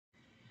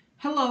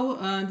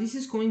Hello, this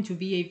is going to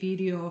be a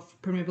video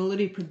of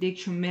permeability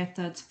prediction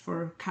methods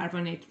for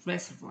carbonate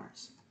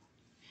reservoirs.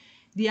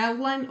 The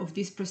outline of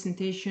this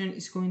presentation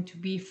is going to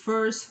be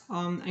first,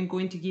 I'm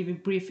going to give a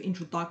brief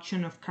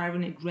introduction of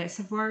carbonate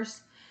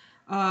reservoirs.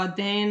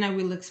 Then I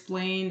will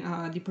explain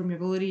the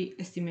permeability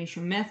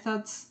estimation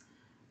methods.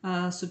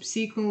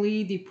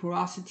 Subsequently, the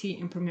porosity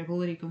and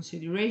permeability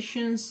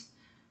considerations.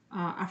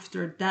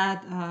 After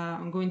that,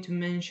 I'm going to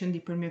mention the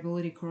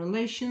permeability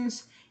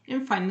correlations,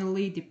 and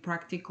finally the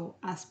practical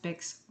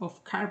aspects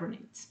of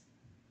carbonates.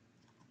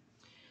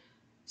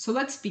 So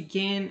let's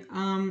begin.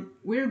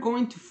 We're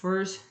going to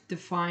first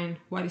define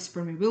what is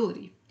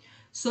permeability.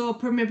 So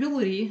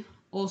permeability,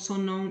 also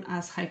known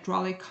as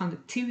hydraulic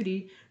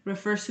conductivity,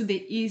 refers to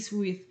the ease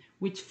with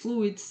which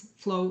fluids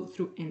flow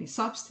through any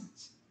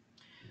substance.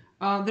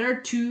 There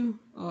are two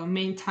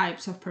main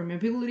types of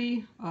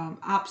permeability,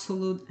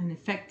 absolute and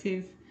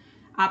effective.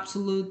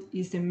 Absolute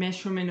is the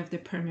measurement of the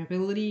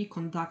permeability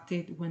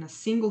conducted when a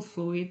single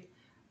fluid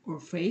or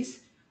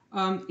phase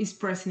is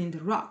present in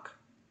the rock.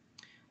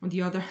 On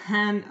the other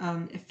hand,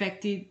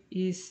 effective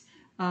is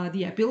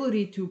the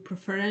ability to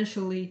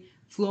preferentially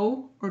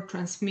flow or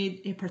transmit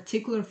a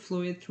particular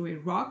fluid through a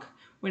rock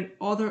when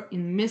other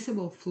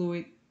immiscible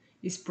fluid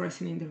is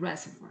present in the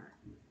reservoir.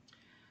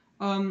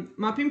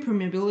 Mapping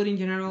permeability in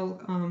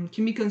general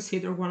can be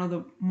considered one of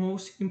the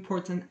most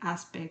important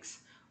aspects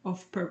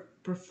of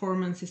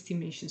performance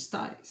estimation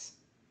studies.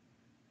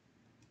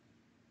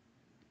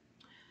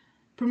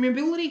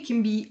 Permeability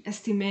can be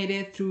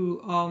estimated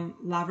through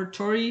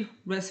laboratory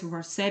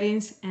reservoir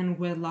settings and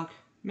wet log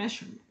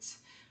measurements.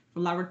 For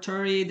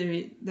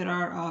laboratory, there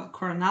are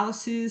core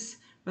analysis,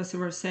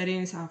 reservoir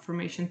settings,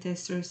 formation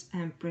testers,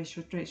 and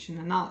pressure traction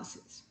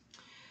analysis.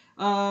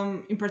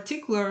 In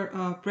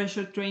particular,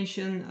 pressure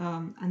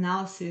traction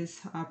analysis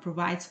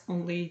provides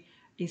only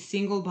a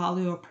single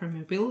value of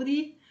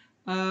permeability,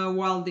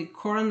 while the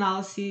core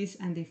analysis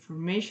and the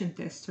formation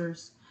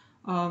testers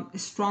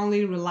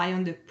strongly rely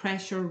on the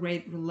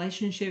pressure-rate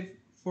relationship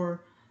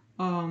for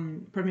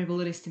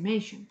permeability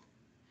estimation.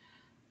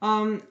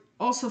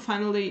 Also,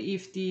 finally,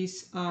 if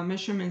these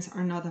measurements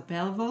are not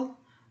available,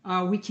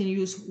 we can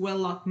use wet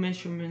log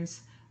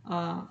measurements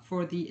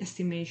for the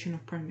estimation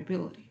of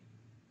permeability.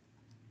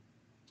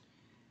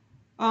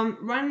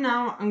 Right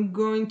now, I'm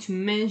going to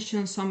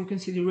mention some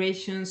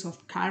considerations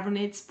of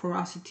carbonates,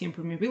 porosity, and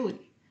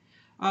permeability.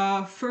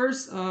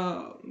 First,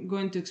 I'm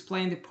going to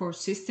explain the pore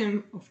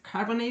system of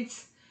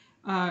carbonates,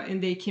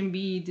 and they can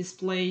be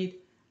displayed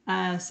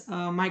as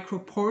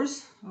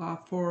micropores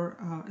for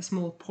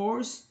small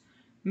pores,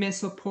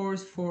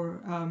 mesopores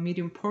for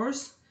medium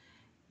pores,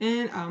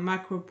 and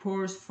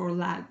macropores for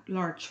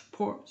large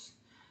pores.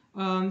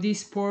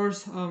 These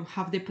pores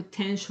have the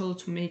potential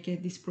to make a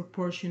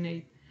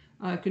disproportionate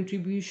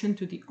contribution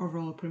to the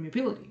overall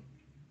permeability.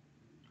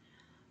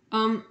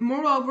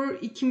 Moreover,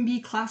 it can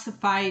be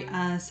classified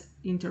as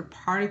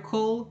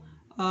interparticle,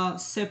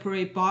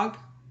 separate bog,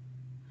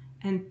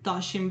 and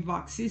touching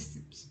bog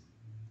systems.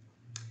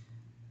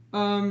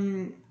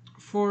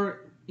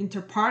 For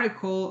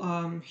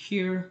interparticle,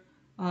 here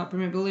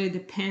permeability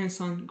depends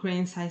on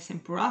grain size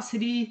and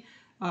porosity.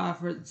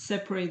 For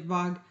separate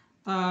bog,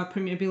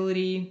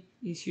 permeability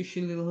is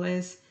usually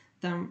less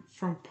than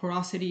from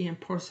porosity and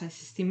pore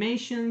size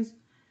estimations.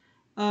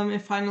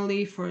 And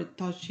finally, for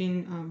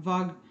touching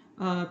bog,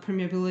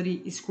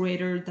 permeability is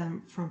greater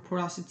than from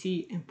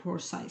porosity and pore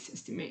size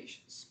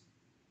estimations.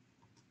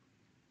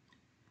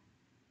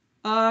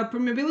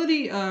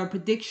 Permeability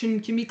prediction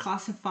can be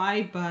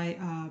classified by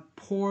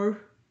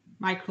pore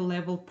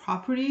micro-level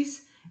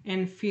properties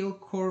and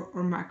field core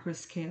or macro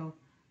scale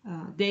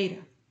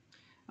data,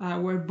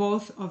 where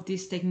both of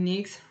these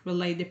techniques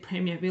relate the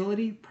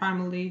permeability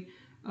primarily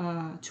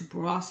to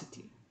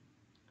porosity.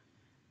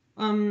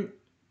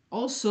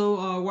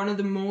 Also, one of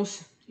the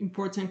most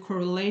important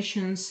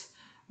correlations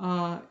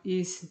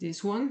is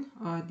this one,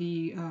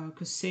 the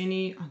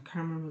Coseni and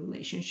Karman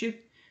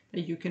relationship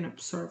that you can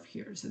observe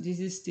here. So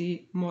this is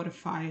the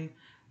modified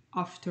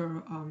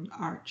after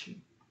Archie.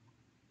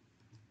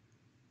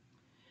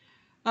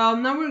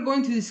 Now we're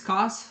going to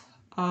discuss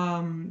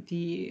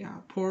the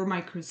pore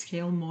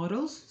microscale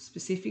models.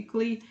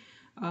 Specifically,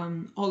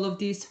 all of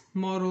these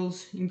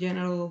models in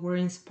general were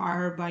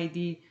inspired by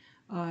the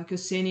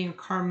Coseni and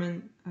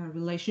Karman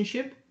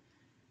relationship.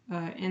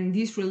 And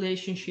this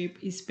relationship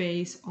is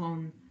based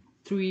on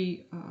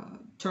three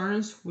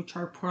terms, which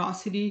are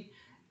porosity,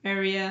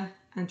 area,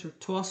 and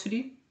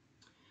tortuosity.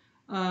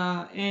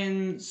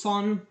 And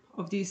some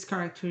of these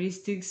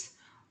characteristics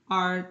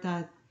are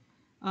that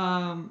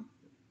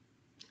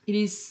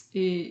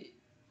it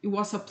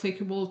was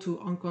applicable to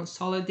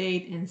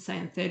unconsolidated and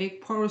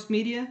synthetic porous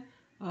media,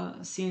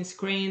 since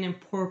grain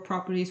and pore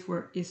properties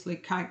were easily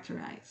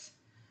characterized.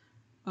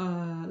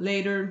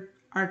 Later,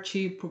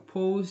 Archie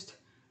proposed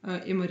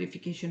a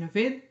modification of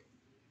it,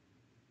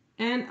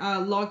 and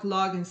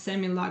log-log and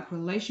semi-log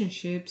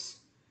relationships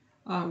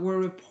were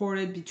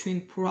reported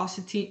between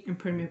porosity and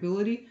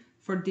permeability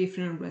for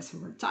different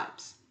reservoir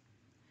types.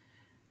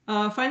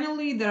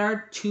 Finally, there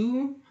are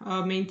two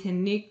main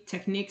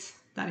techniques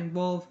that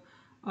involve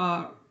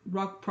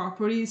rock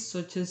properties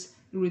such as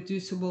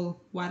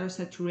irreducible water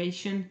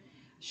saturation,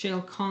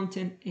 shale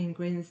content, and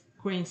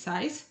grain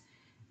size,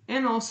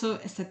 and also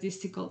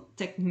statistical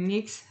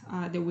techniques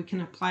that we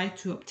can apply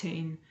to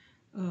obtain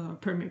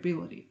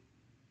permeability.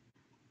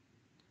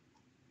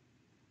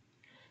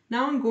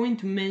 Now I'm going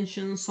to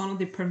mention some of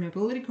the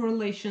permeability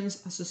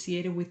correlations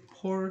associated with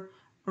pore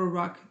or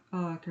rock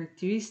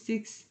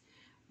characteristics.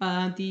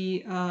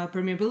 The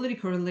permeability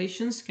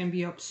correlations can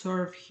be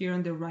observed here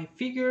on the right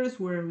figures,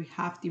 where we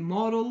have the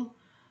model,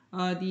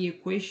 the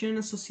equation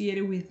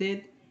associated with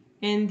it,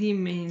 and the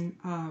main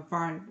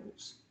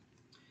variables.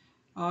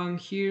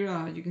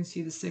 Here you can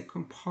see the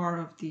second part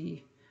of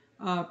the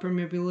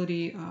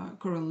permeability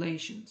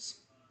correlations.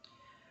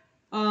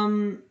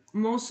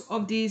 Most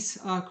of these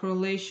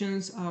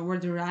correlations were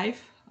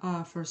derived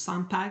for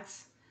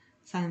sandpags,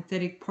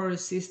 synthetic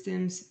porous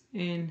systems,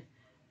 and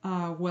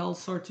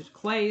well-sorted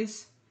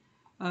clays.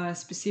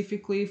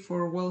 Specifically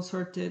for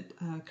well-sorted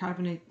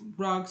carbonate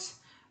rocks,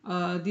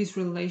 these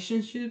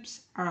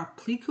relationships are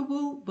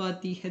applicable,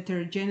 but the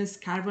heterogeneous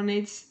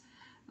carbonates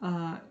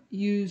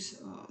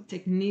use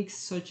techniques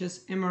such as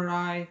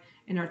MRI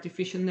and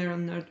artificial neural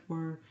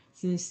network,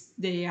 since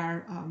they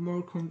are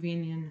more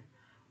convenient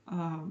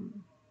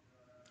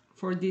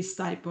for this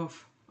type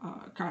of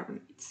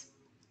carbonates.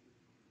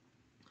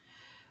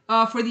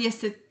 For the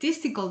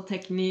statistical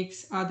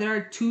techniques, there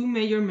are two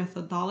major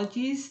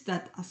methodologies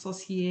that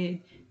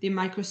associate the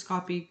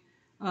microscopic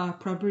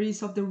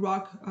properties of the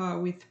rock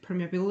with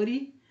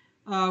permeability.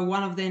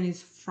 One of them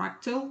is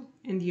fractal,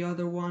 and the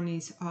other one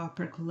is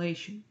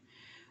percolation.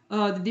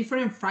 The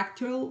different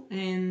fractal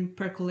and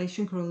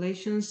percolation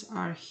correlations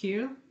are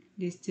here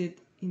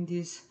listed in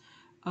this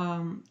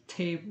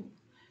table,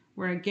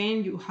 where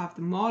again you have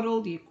the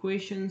model, the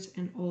equations,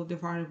 and all the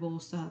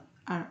variables that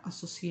are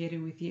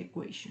associated with the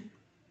equation.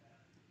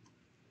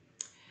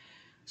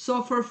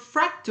 So for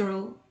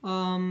fractal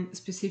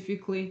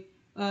specifically,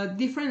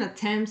 different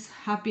attempts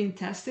have been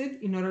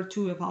tested in order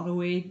to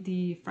evaluate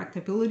the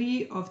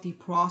fractability of the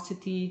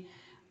porosity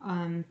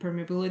and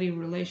permeability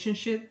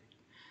relationship.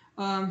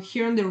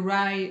 Here on the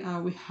right,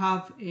 we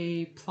have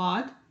a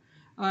plot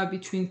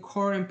between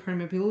core and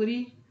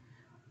permeability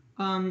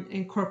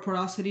and core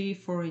porosity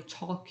for a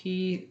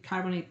chalky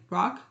carbonate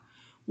rock,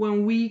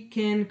 when we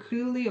can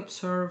clearly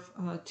observe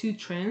two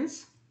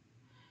trends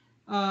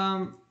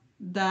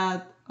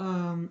that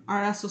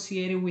are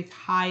associated with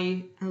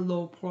high and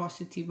low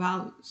porosity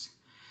values.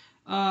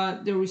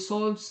 The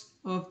results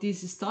of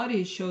this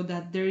study show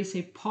that there is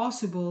a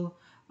possible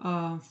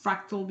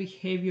fractal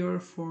behavior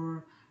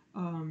for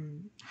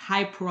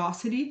high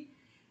porosity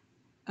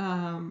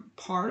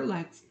part,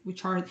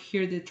 which are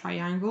here the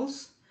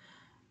triangles.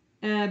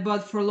 But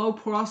for low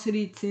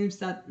porosity, it seems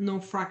that no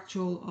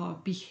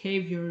fractal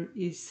behavior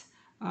is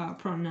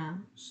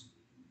pronounced.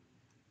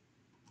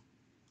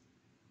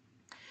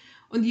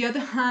 On the other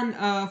hand,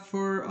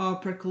 for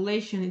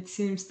percolation, it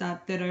seems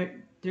that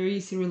there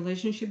is a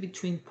relationship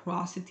between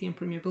porosity and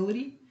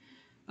permeability.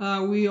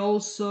 We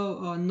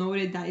also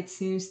noted that it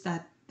seems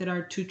that there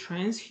are two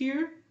trends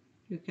here.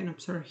 You can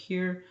observe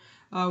here,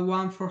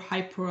 one for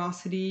high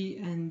porosity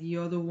and the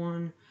other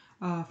one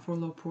for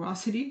low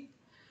porosity.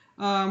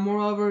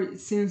 Moreover, it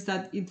seems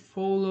that it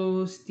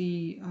follows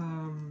the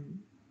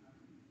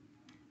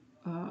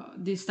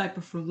this type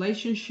of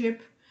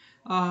relationship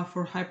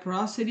for high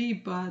porosity,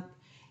 but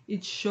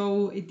it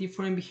shows a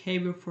different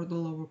behavior for the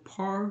lower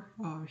part.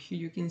 Here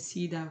you can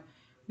see that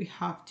we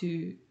have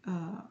to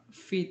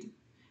fit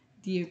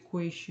the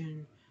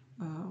equation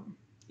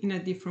in a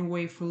different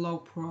way for low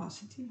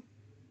porosity.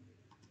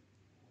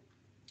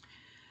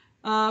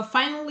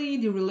 Finally,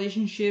 the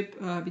relationship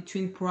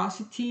between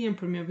porosity and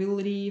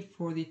permeability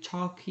for the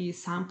chalky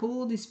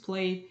sample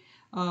displayed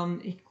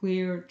a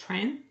clear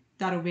trend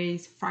that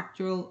obeys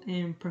fractal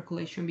and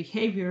percolation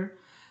behavior.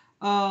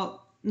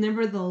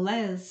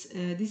 Nevertheless,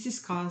 this is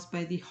caused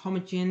by the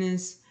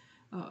homogeneous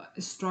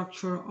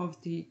structure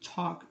of the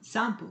chalk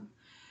sample.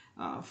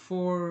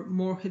 For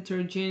more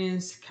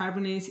heterogeneous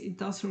carbonates, it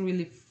doesn't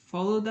really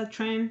follow that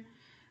trend.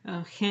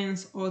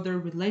 Hence, other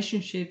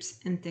relationships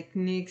and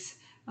techniques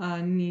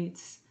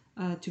needs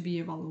to be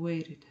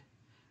evaluated.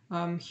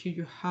 Here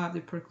you have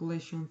the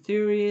percolation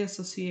theory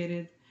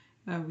associated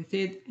with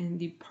it and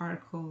the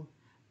particle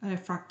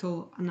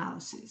fractal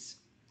analysis.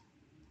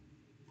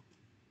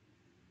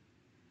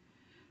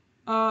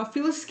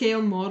 Field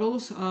scale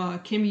models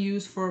can be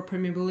used for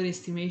permeability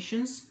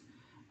estimations.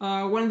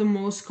 One of the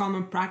most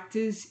common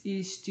practice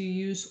is to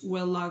use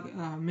well log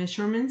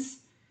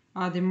measurements.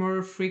 The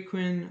more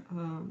frequent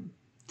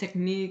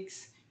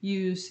techniques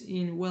used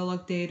in well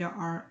log data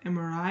are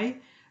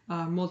MRI,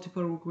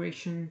 multiple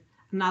regression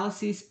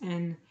analysis,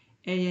 and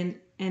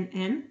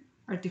ANN,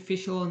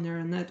 artificial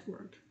neural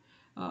network.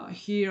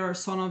 Here are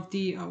some of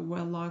the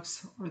well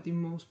logs, or the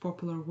most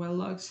popular well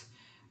logs,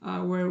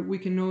 where we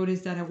can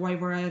notice that a wide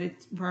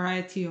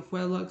variety of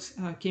well logs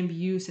can be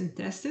used and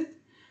tested,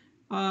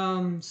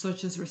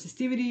 such as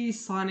resistivity,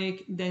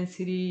 sonic,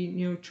 density,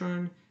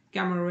 neutron,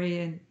 gamma ray,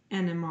 and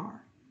NMR.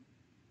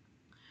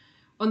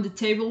 On the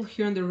table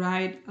here on the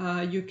right,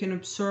 you can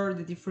observe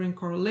the different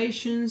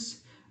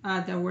correlations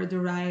that were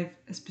derived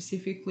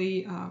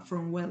specifically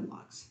from well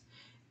logs.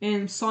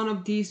 And some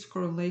of these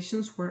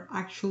correlations were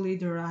actually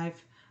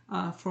derived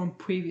from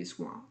previous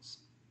ones.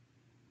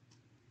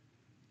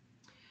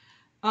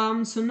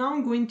 So now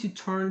I'm going to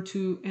turn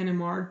to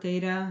NMR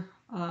data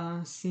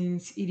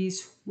since it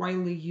is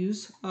widely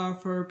used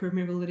for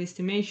permeability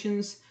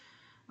estimations.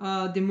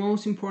 The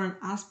most important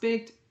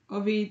aspect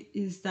of it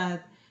is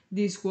that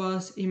this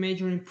was a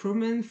major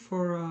improvement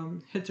for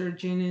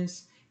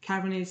heterogeneous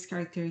carbonates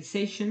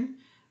characterization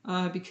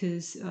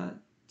because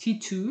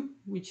T2,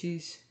 which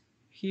is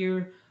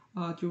here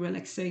the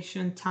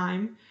relaxation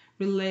time,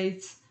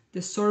 relates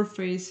the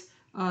surface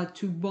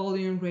to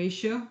volume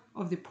ratio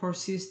of the pore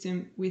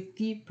system with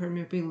the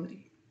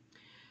permeability.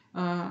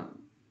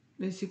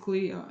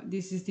 Basically,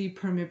 this is the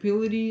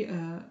permeability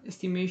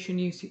estimation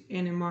using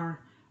NMR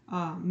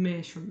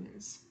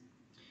measurements.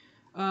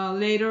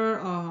 Later,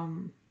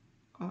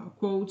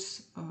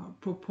 quotes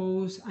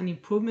propose an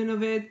improvement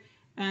of it,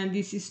 and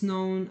this is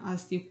known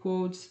as the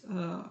quotes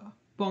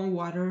bond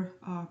water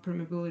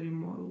permeability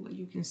model that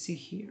you can see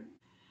here.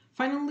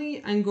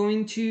 Finally, I'm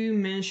going to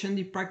mention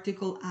the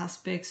practical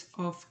aspects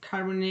of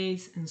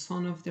carbonates and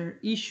some of their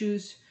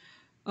issues.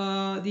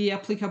 The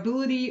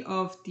applicability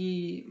of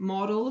the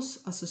models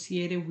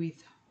associated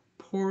with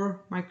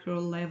pore micro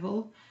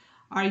level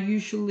are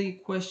usually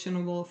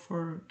questionable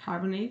for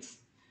carbonates,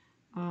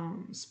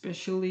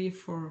 especially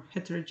for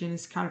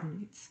heterogeneous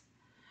carbonates.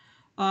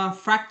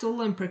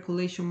 Fractal and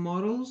percolation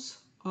models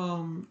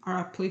are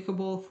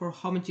applicable for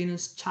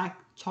homogeneous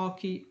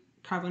chalky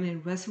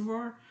carbonate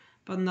reservoir,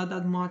 but not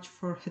that much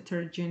for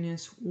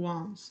heterogeneous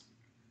ones.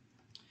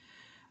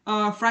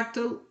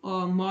 Fractal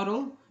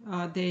model,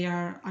 they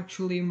are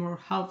actually more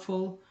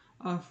helpful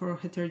for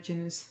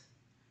heterogeneous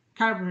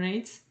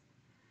carbonates.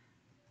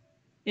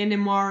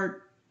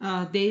 NMR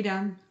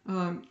data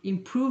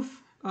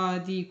improve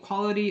the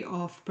quality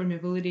of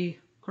permeability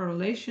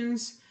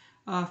correlations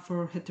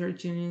for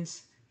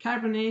heterogeneous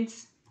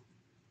carbonates.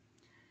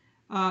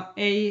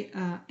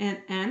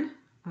 ANN,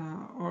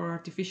 or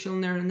artificial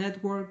neural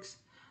networks,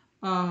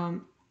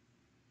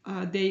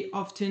 they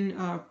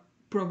often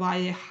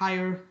provide a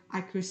higher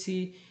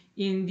accuracy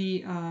in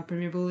the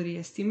permeability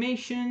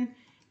estimation.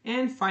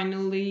 And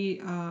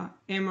finally,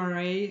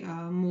 MRA,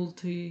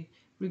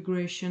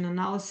 multi-regression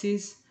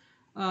analysis,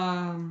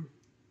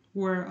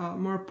 were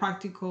more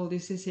practical.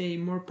 This is a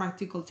more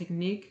practical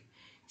technique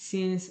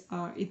since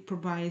it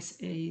provides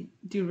a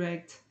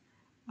direct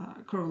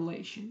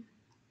correlation.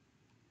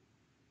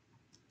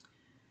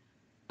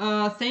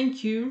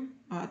 Thank you.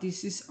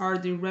 These are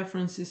the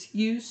references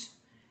used.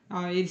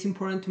 It is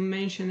important to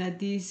mention that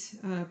this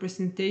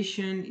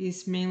presentation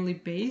is mainly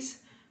based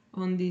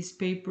on this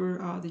paper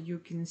that you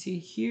can see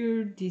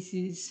here. This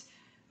is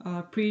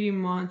pretty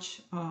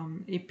much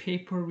a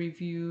paper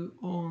review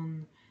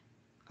on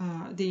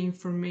the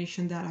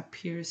information that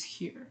appears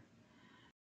here.